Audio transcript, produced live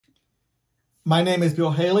My name is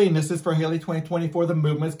Bill Haley, and this is for Haley 2024, the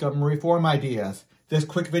movement's government reform ideas. This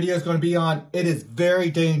quick video is going to be on, it is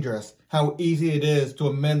very dangerous how easy it is to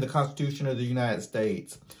amend the Constitution of the United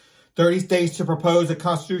States. 30 states to propose a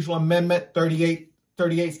constitutional amendment, 38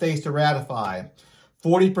 states to ratify.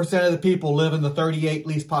 40% of the people live in the 38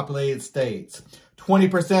 least populated states.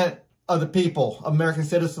 20% of the people, American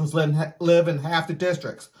citizens, live in half the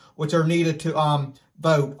districts, which are needed to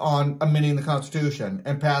vote on amending the Constitution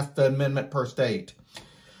and pass the amendment per state.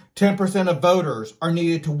 10% of voters are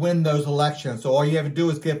needed to win those elections. So all you have to do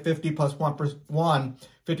is get 50% plus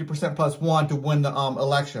 1 to win the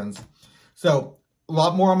elections. So a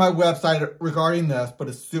lot more on my website regarding this, but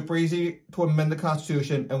it's super easy to amend the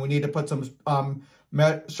Constitution, and we need to put some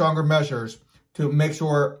stronger measures to make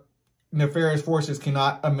sure nefarious forces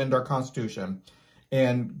cannot amend our Constitution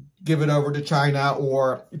and give it over to China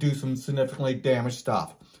or do some significantly damaged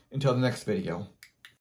stuff. Until the next video.